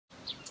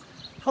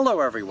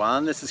Hello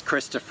everyone, this is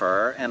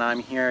Christopher and I'm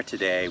here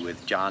today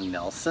with John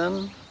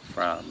Nelson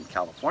from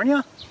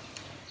California.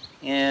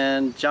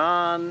 And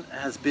John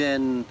has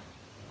been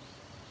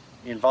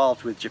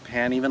involved with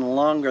Japan even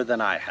longer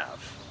than I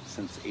have,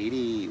 since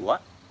 80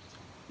 what?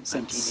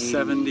 Since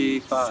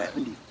 75.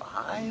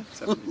 75?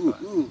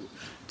 75. Ooh,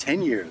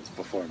 10 years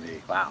before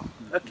me. Wow.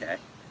 Okay.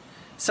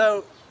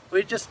 So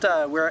we just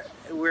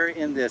we're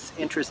in this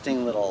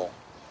interesting little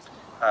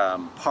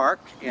park,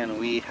 and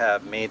we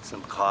have made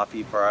some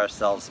coffee for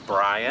ourselves,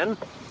 Brian,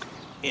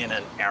 in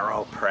an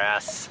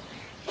AeroPress,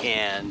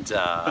 and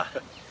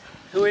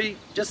we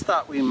just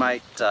thought we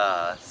might,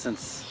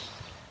 since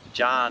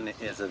John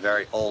is a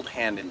very old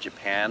hand in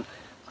Japan,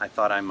 I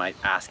thought I might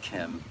ask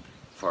him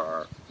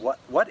for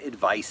what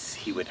advice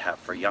he would have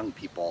for young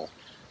people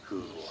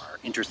who are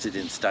interested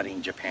in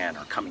studying Japan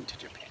or coming to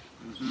Japan.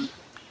 Mm-hmm.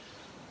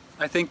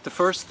 I think the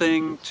first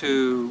thing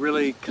to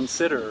really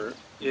consider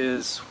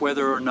is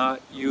whether or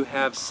not you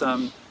have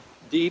some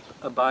deep,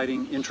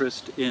 abiding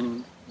interest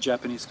in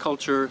Japanese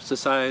culture,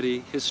 society,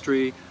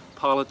 history,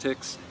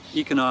 politics,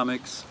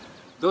 economics.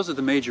 Those are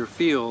the major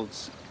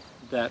fields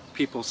that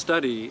people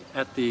study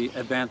at the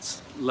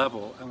advanced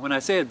level. And when I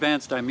say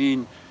advanced, I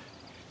mean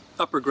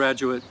upper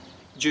graduate,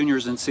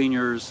 juniors and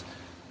seniors,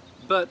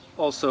 but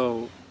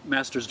also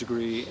master's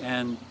degree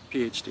and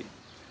PhD.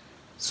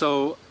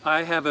 So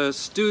I have a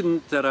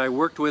student that I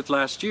worked with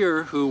last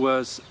year who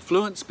was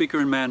fluent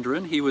speaker in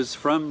Mandarin. He was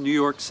from New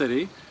York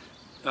City,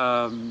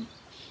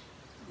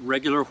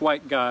 regular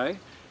white guy,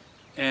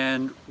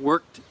 and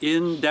worked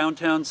in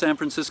downtown San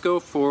Francisco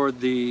for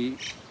the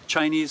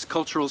Chinese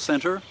Cultural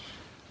Center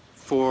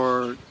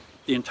for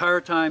the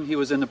entire time he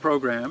was in the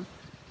program.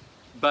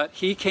 But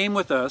he came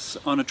with us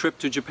on a trip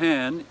to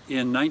Japan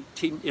in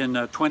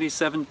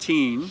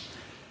 2017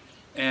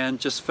 and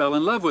just fell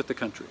in love with the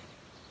country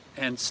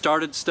and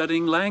started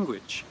studying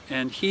language.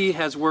 And he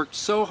has worked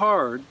so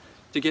hard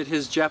to get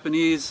his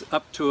Japanese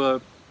up to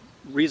a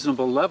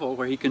reasonable level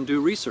where he can do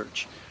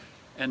research.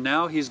 And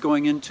now he's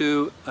going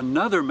into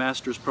another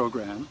master's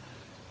program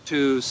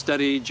to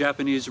study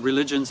Japanese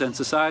religions and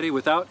society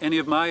without any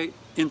of my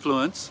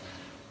influence.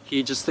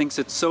 He just thinks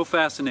it's so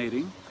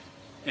fascinating,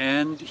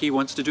 and he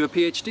wants to do a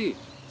PhD.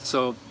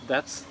 So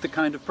that's the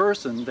kind of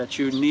person that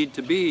you need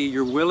to be.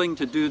 You're willing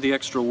to do the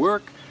extra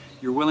work.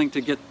 You're willing to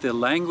get the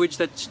language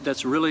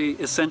that's really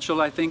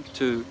essential, I think,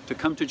 to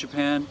come to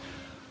Japan.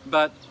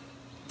 But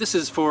this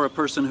is for a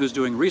person who's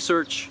doing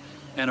research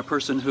and a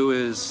person who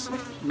is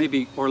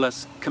maybe or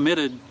less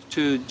committed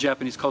to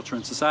Japanese culture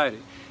and society.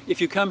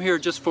 If you come here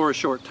just for a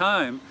short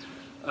time,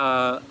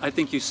 I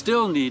think you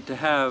still need to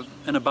have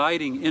an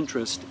abiding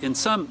interest in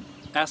some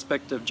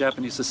aspect of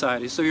Japanese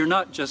society. So you're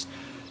not just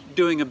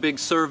doing a big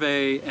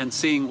survey and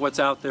seeing what's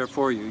out there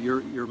for you.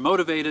 You're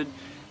motivated,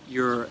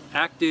 you're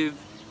active,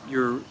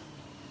 you're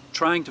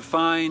trying to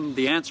find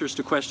the answers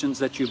to questions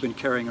that you've been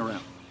carrying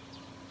around.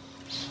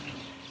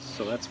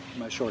 So that's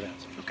my short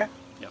answer. Okay.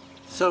 Yeah.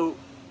 So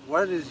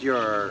what is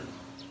your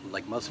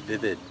most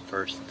vivid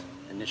first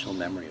initial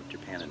memory of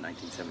Japan in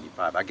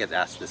 1975? I get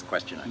asked this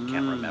question, I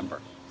can't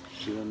remember.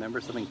 Do you remember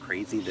something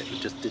crazy that you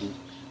just didn't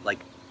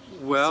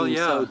seem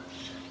so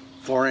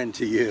foreign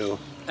to you?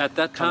 At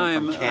that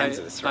time,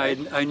 Kansas, right?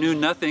 I knew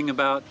nothing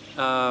about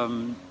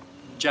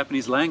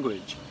Japanese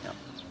language,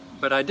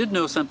 but I did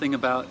know something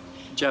about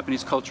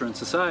Japanese culture and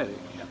society.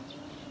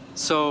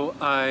 So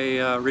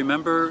I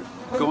remember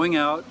going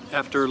out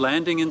after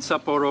landing in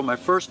Sapporo, my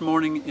first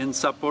morning in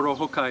Sapporo,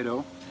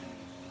 Hokkaido,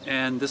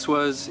 and this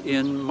was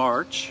in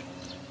March,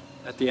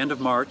 at the end of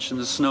March, and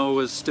the snow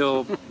was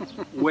still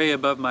way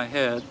above my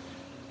head.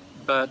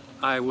 But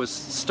I was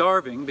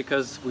starving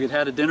because we had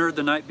had a dinner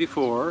the night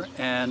before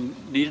and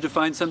needed to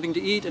find something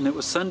to eat, and it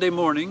was Sunday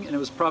morning, and it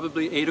was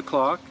probably 8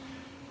 o'clock,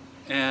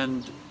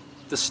 and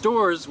the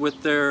stores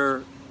with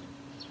their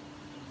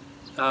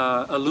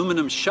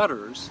aluminum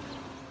shutters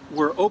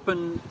were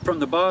open from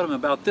the bottom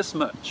about this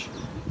much.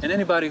 And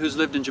anybody who's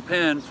lived in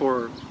Japan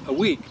for a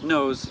week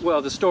knows,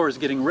 well, the store is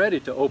getting ready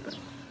to open.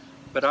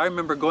 But I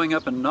remember going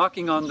up and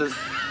knocking on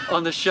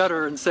the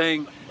shutter and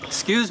saying,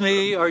 "Excuse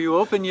me, are you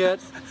open yet?"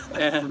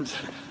 And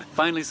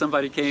finally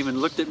somebody came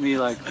and looked at me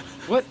like,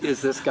 "What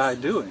is this guy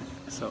doing?"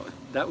 So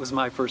that was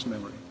my first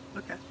memory.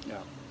 Okay. Yeah.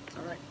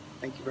 All right.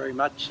 Thank you very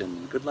much,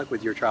 and good luck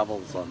with your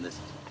travels on this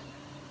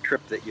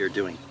trip that you're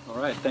doing.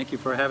 All right. Thank you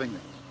for having me.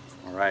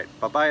 All right.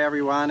 Bye-bye,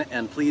 everyone,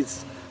 and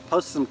please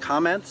post some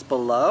comments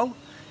below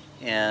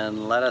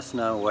and let us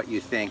know what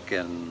you think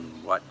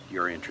and what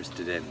you're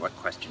interested in, what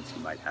questions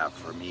you might have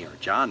for me or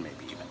John,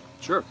 maybe even.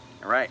 Sure.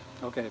 All right.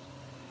 Okay.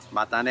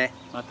 Mata ne.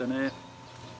 Mata ne.